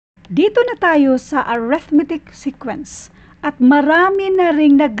Dito na tayo sa arithmetic sequence at marami na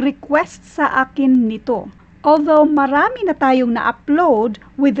ring nag-request sa akin nito. Although marami na tayong na-upload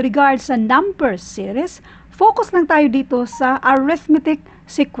with regards sa number series, focus lang tayo dito sa arithmetic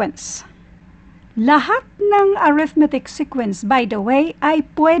sequence. Lahat ng arithmetic sequence, by the way, ay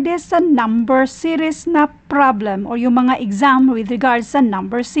pwede sa number series na problem or yung mga exam with regards sa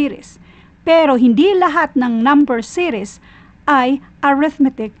number series. Pero hindi lahat ng number series ay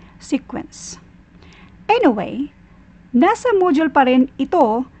arithmetic sequence. Anyway, nasa module pa rin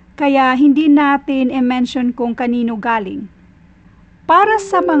ito, kaya hindi natin i-mention kung kanino galing. Para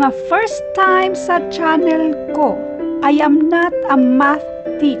sa mga first time sa channel ko, I am not a math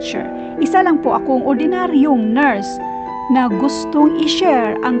teacher. Isa lang po akong ordinaryong nurse na gustong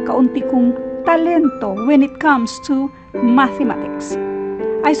i-share ang kaunti kong talento when it comes to mathematics.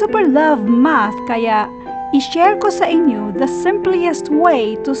 I super love math, kaya i-share ko sa inyo the simplest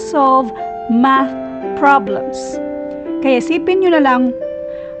way to solve math problems. Kaya isipin nyo na lang,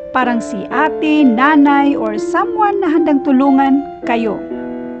 parang si ate, nanay, or someone na handang tulungan kayo.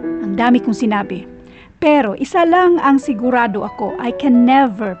 Ang dami kong sinabi. Pero isa lang ang sigurado ako, I can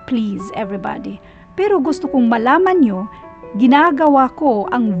never please everybody. Pero gusto kong malaman nyo, ginagawa ko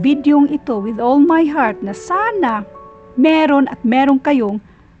ang videong ito with all my heart na sana meron kayong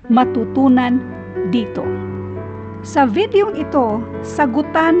matutunan dito. Sa video ito,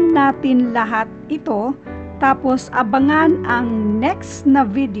 sagutan natin lahat ito, tapos abangan ang next na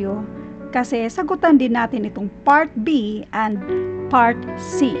video kasi sagutan din natin itong part B and part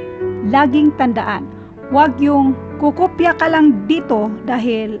C. Laging tandaan, huwag yung kukopya ka lang dito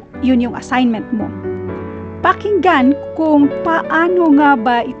dahil yun yung assignment mo. Pakinggan kung paano nga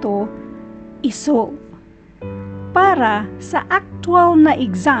ba ito isolve. Para sa actual na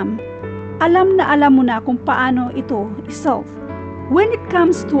exam, alam mo na kung paano ito isolve. When it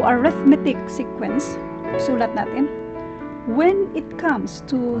comes to arithmetic sequence, sulat natin. When it comes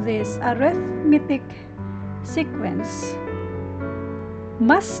to this arithmetic sequence,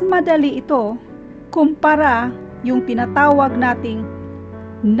 mas madali ito kumpara yung tinatawag nating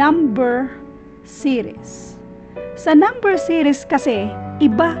number series. Sa number series kasi,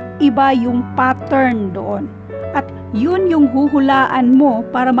 iba-iba yung pattern doon. At yun yung huhulaan mo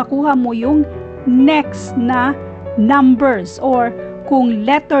para makuha mo yung next na numbers or kung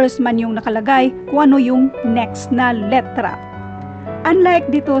letters man yung nakalagay, kung ano yung next na letra. Unlike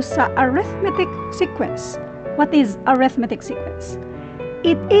dito sa arithmetic sequence. What is arithmetic sequence?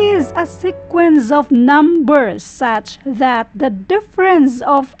 It is a sequence of numbers such that the difference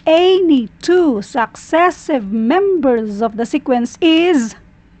of any two successive members of the sequence is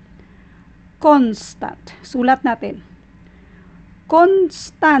constant. Sulat natin.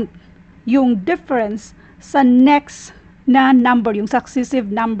 Constant yung difference sa next na number, yung successive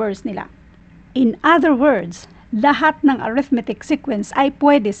numbers nila. In other words, lahat ng arithmetic sequence ay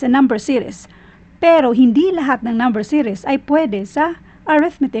pwede sa number series. Pero hindi lahat ng number series ay pwede sa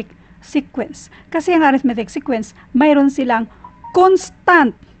arithmetic sequence. Kasi ang arithmetic sequence, mayroon silang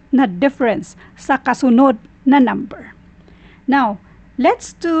constant na difference sa kasunod na number. Now,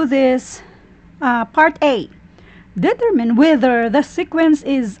 let's do this part A. Determine whether the sequence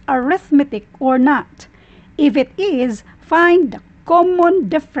is arithmetic or not. If it is, find the common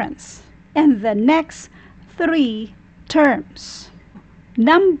difference in the next three terms.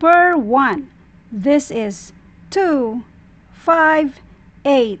 Number 1. This is 2, 5,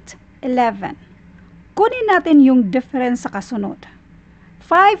 8, 11. Kunin natin yung difference sa kasunod.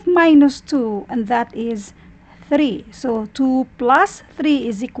 5 minus 2, and that is 3. So, 2 plus 3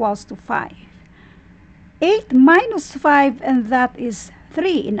 is equals to 5. 8 minus 5, and that is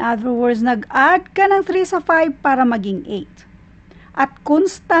 3. In other words, nag-add ka ng 3 sa 5 para maging 8. At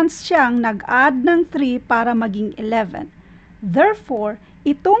constant siyang nag-add ng 3 para maging 11. Therefore,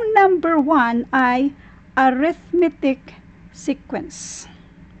 itong number 1 ay arithmetic sequence.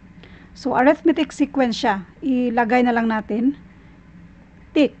 So, arithmetic sequence siya. Ilagay na lang natin.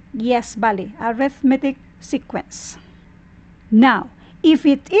 Tick. Yes, bali. Arithmetic sequence. Now, if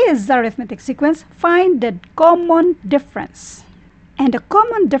it is arithmetic sequence, find the common difference. And the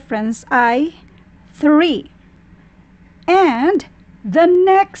common difference ay 3. And the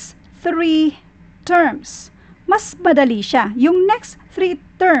next 3 terms. Mas madali siya. Yung next 3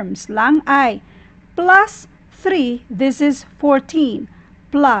 terms lang ay plus 3, this is 14.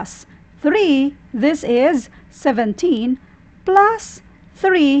 Plus 3, this is 17. Plus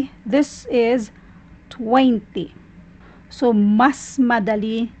 3, this is 20. So, mas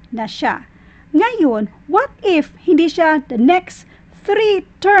madali na siya. Ngayon, what if hindi siya the next 3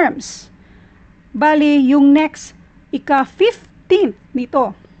 terms? Bali, yung next ika-15th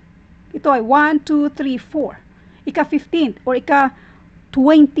nito. Ito ay 1, 2, 3, 4. Ika-15 or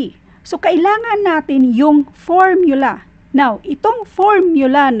ika-20. So, kailangan natin yung formula. Now, itong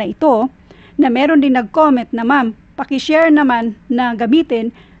formula na ito, na meron din nag-comment na ma'am, pakishare naman na gamitin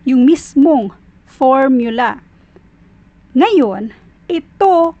yung mismong formula. Ngayon,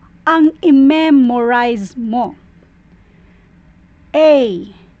 ito ang i-memorize mo. A,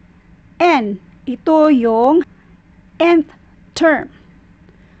 N, ito yung nth term.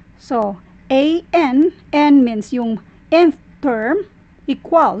 So, N means yung nth term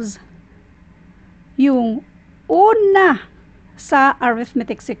equals yung una sa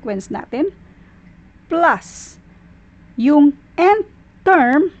arithmetic sequence natin plus yung nth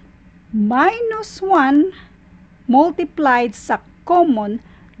term minus 1 multiplied sa common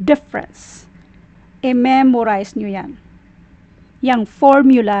difference. I-memorize nyo yan. Yang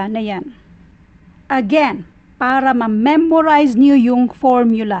formula na yan. Again, para ma-memorize nyo yung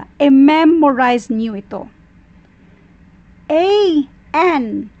formula, i-memorize nyo ito. N,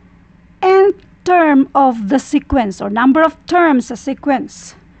 nth term of the sequence or number of terms sa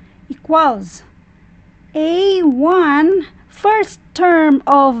sequence equals A1, first term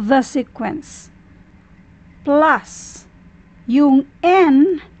of the sequence, plus yung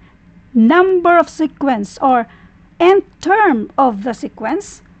N, number of sequence or nth term of the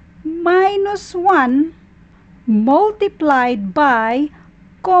sequence, minus 1 multiplied by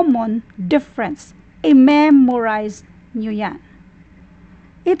common difference. I-memorize nyo yan.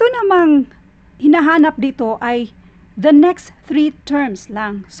 Ito namang hinahanap dito ay the next 3 terms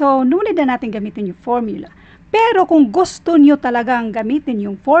lang. So, nunod na natin gamitin yung formula. Pero kung gusto nyo talagang gamitin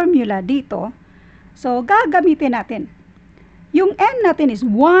yung formula dito, so gagamitin natin. Yung n natin is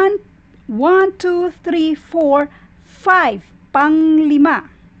 1, 2, 3, 4, 5. Pang-5.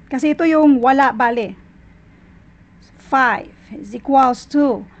 Kasi ito yung wala bale. 5 is equals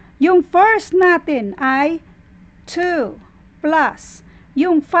to. Yung first natin ay 2 plus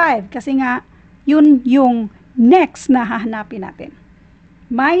yung 5 kasi nga yun yung next na hahanapin natin.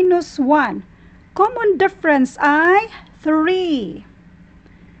 Minus 1. Common difference ay 3.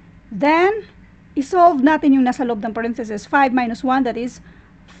 Then, isolve natin yung nasa loob ng parenthesis. 5 minus 1, that is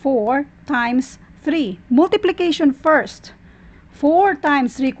 4 times 3. Multiplication first. 4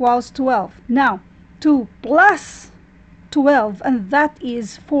 times 3 equals 12. Now, 2 plus 12, and that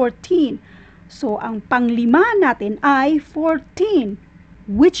is 14. So, ang panglima natin ay 14,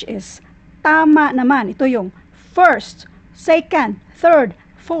 which is tama naman. Ito yung first, second, third,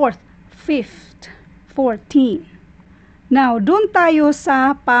 fourth, fifth, 14. Now, dun tayo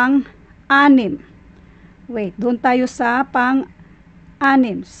sa pang-anim. Wait, dun tayo sa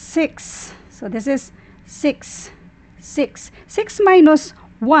pang-anim. 6. So, this is 6. 6. 6 minus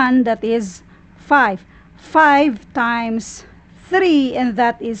 1, that is 5. 5 times 3, and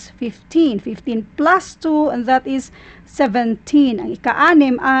that is 15. 15 plus 2, and that is 17. Ang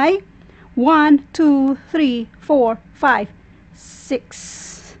ika-anim ay 1, 2, 3, 4, 5,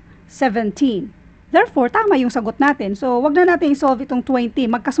 6, 17. Therefore, tama yung sagot natin. So, wag na natin i-solve itong 20.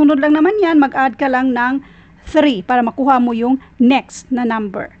 Magkasunod lang naman yan. Mag-add ka lang ng 3 para makuha mo yung next na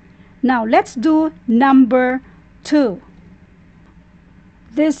number. Now, let's do number 2.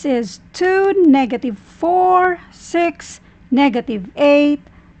 This is 2, negative 4, 6, negative 8,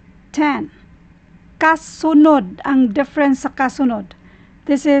 10. Kasunod, ang difference sa kasunod.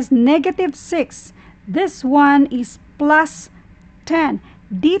 This is negative 6. This one is plus 10.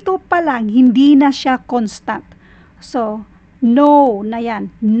 Dito pa lang, hindi na siya constant. So, no na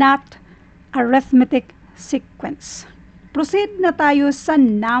yan. Not arithmetic sequence. Proceed na tayo sa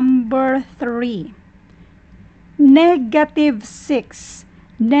number 3. Negative 6.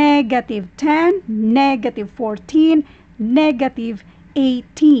 Negative 10, negative 14, negative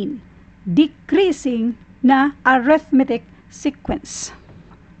 18. Decreasing na arithmetic sequence.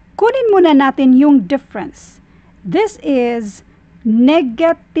 Kunin muna natin yung difference. This is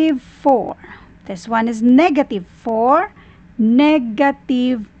negative 4. This one is negative 4,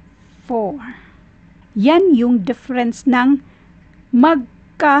 negative 4. Yan yung difference ng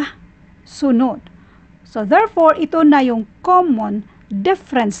magkasunod. So, therefore, ito na yung common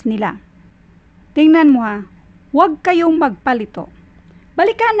difference nila. Tingnan mo ha, huwag kayong magpalito.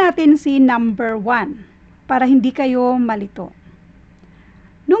 Balikan natin si number 1 para hindi kayo malito.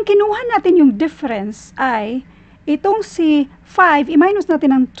 Nung kinuha natin yung difference ay itong si 5, i-minus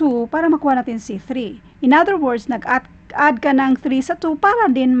natin ng 2 para makuha natin si 3. In other words, nag-add ka ng 3 sa 2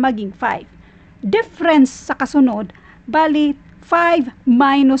 para din maging 5. Difference sa kasunod, bali 5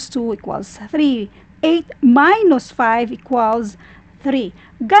 minus 2 equals 3. 8 minus 5 equals 3.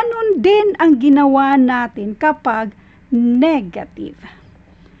 Ganon din ang ginawa natin kapag negative.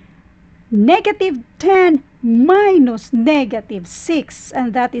 Negative 10 minus negative 6,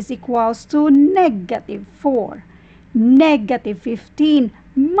 and that is equals to negative 4. Negative 15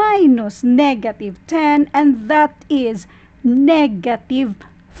 minus negative 10, and that is negative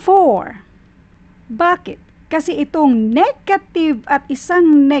 4. Bakit? Kasi itong negative at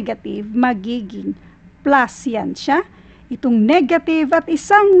isang negative magiging plus yan siya. Itong negative at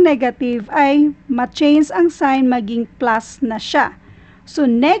isang negative ay ma-change ang sign maging plus na siya. So,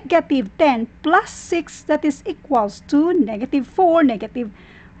 negative 10 plus 6, that is equals to negative 4, negative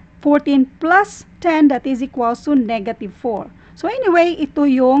 14 plus 10, that is equals to negative 4. So, anyway, ito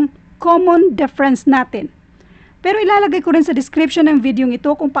yung common difference natin. Pero ilalagay ko rin sa description ng video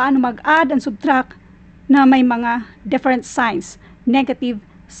ito kung paano mag-add and subtract na may mga different signs, negative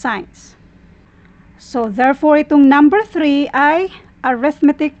signs. So, therefore, itong number 3 ay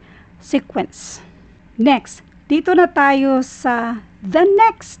arithmetic sequence. Next, dito na tayo sa the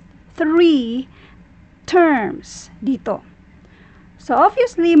next 3 terms dito. So,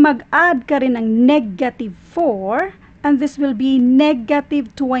 obviously, mag-add ka rin ng negative 4, and this will be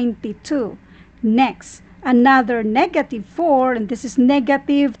negative 22. Next, another negative 4, and this is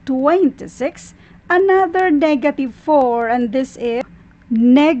negative 26. Another negative 4, and this is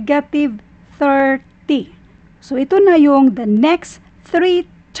negative 30. So, ito na yung the next 3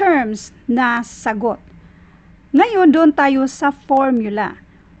 terms na sagot. Ngayon, doon tayo sa formula.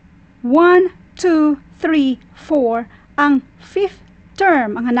 1, 2, 3, 4. Ang 5th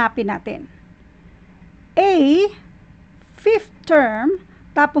term ang hanapin natin. A, 5th term,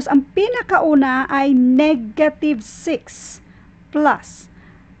 tapos ang pinakauna ay negative 6 plus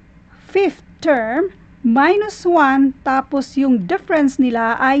 5th term minus 1, tapos yung difference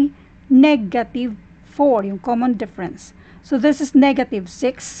nila ay negative 4, yung common difference. So this is negative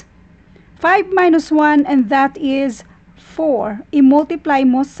 6. 5 minus 1, and that is 4. I-multiply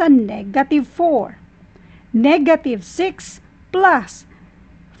mo sa negative 4. Negative 6 plus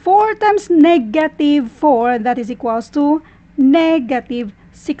 4 times negative 4, that is equals to negative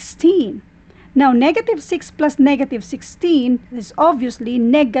 16. Now, negative 6 plus negative 16 is obviously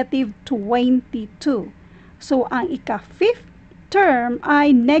negative 22. So, ang ika-5th term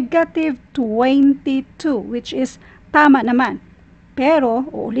ay negative 22, which is tama naman. Pero,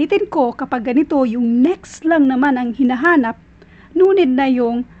 uulitin ko, kapag ganito, yung next lang naman ang hinahanap, nunid na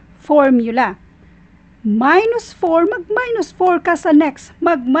yung formula. Minus 4, mag-minus 4 ka sa next.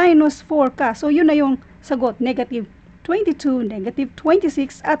 Mag-minus 4 ka. So, yun na yung sagot. Negative 22, negative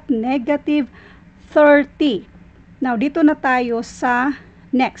 26, at negative 30. Now, dito na tayo sa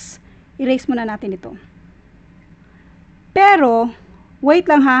next. Erase muna natin ito. Pero, wait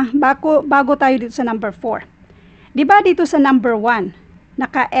lang ha, bago tayo dito sa number 4. Diba dito sa number 1,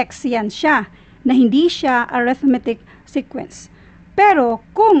 naka-X yan siya, na hindi siya arithmetic sequence. Pero,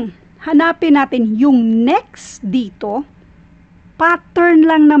 kung hanapin natin yung next dito, pattern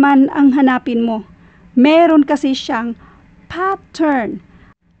lang naman ang hanapin mo. Meron kasi siyang pattern.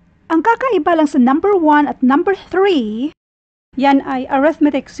 Ang kakaiba lang sa number 1 at number 3, yan ay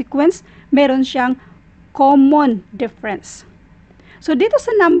arithmetic sequence, meron siyang common difference. So, dito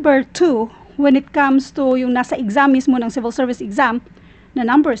sa number 2, when it comes to yung nasa exam mismo ng civil service exam na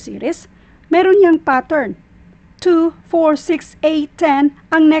number series, meron niyang pattern. 2, 4, 6, 8, 10.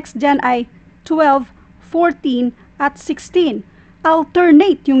 Ang next dyan ay 12, 14, at 16.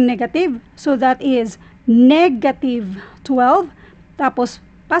 Alternate yung negative. So, that is negative 12, tapos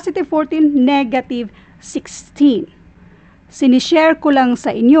positive 14, negative 16. Sinishare ko lang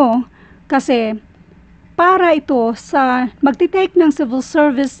sa inyo kasi para ito sa magtitake ng civil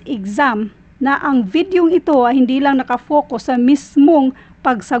service exam na ang videong ito ay hindi lang nakafocus sa mismong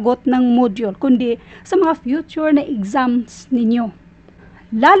pagsagot ng module, kundi sa mga future na exams ninyo.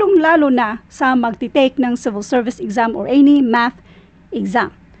 Lalong-lalo na sa magtitake ng civil service exam or any math exam.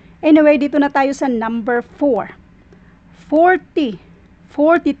 Anyway, dito na tayo sa number 4. 40,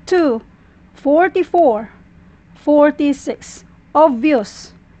 42, 44, 46.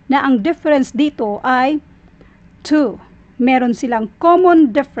 Obvious na ang difference dito ay 2. Meron silang common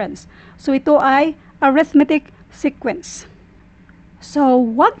difference. So, ito ay arithmetic sequence. So,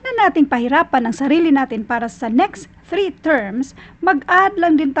 wag na nating pahirapan ang sarili natin para sa next 3 terms. Mag-add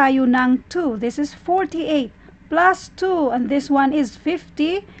lang din tayo ng 2. This is 48 plus 2. And this one is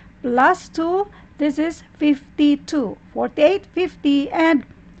 50 plus 2. This is 52. 48, 50, and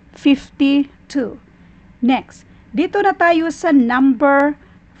 52. Next, dito na tayo sa number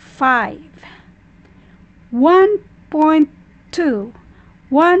 5. 1.2,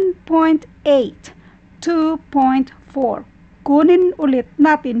 1.8, 2.4. Kunin ulit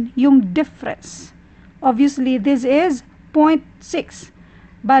natin yung difference. Obviously, this is 0.6.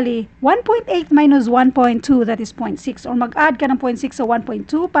 Bali, 1.8 minus 1.2, that is 0.6. Or mag-add ka ng 0.6 sa 1.2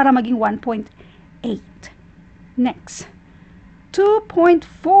 para maging 1.8. Next, 2.4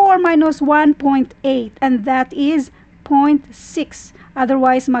 minus 1.8, and that is 0.6.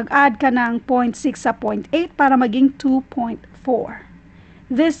 Otherwise, mag-add ka ng 0.6 sa 0.8 para maging 2.4.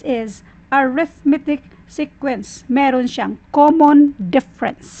 This is arithmetic sequence. Meron siyang common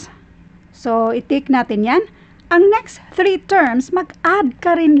difference. So, i-take natin yan. Ang next 3 terms, mag-add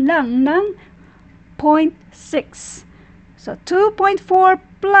ka rin lang ng 0.6. So, 2.4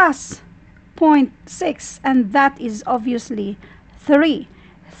 plus 0.6, and that is obviously 3.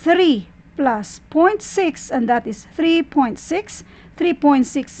 3 plus 0.6, and that is 3.6.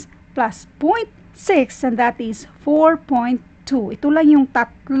 3.6 plus 0.6, and that is 4.2. Ito lang yung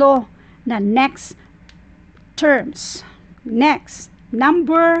tatlo na next terms. Next,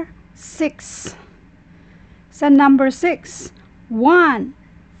 number 6. Sa number 6, 1,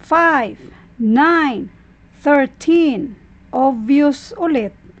 5, 9, 13. Obvious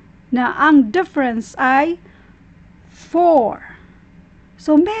ulit na ang difference ay 4.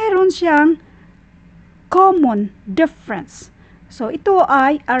 So, meron siyang common difference. So, ito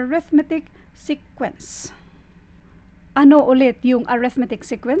ay arithmetic sequence. Ano ulit yung arithmetic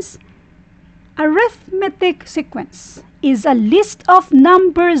sequence? Arithmetic sequence is a list of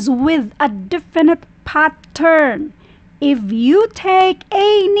numbers with a definite pattern. If you take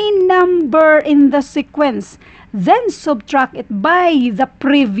any number in the sequence, then subtract it by the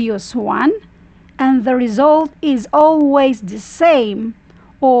previous one, and the result is always the same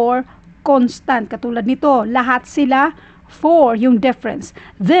or constant. Katulad nito, lahat sila 4 yung difference.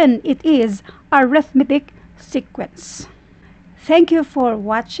 Then it is arithmetic sequence. Thank you for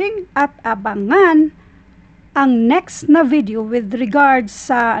watching at abangan ang next na video with regards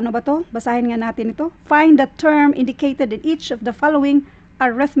sa, ano ba to? Basahin nga natin ito. Find the term indicated in each of the following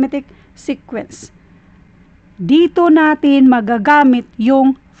arithmetic sequence. Dito natin magagamit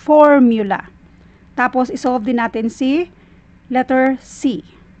yung formula. Tapos, isolve din natin si letter C.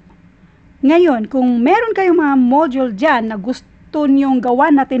 Ngayon, kung meron kayong mga module dyan na gusto nyong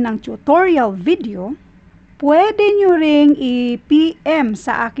gawa natin ng tutorial video, pwede nyo ring i-PM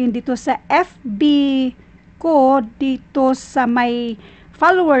sa akin dito sa FB ko, dito sa may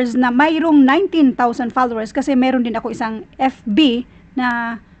followers na mayroong 19,000 followers, kasi meron din ako isang FB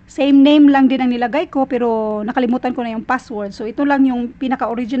na same name lang din ang nilagay ko, pero nakalimutan ko na yung password. So ito lang yung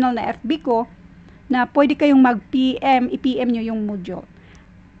pinaka-original na FB ko na pwede kayong mag-PM, i-PM nyo yung module.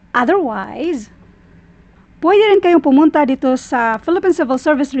 Otherwise, pwede rin kayong pumunta dito sa Philippine Civil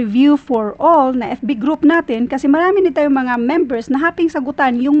Service Review for All na FB group natin, kasi marami din tayong mga members na haping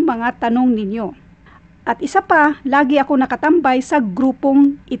sagutan yung mga tanong ninyo. At isa pa, lagi ako nakatambay sa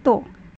grupong ito.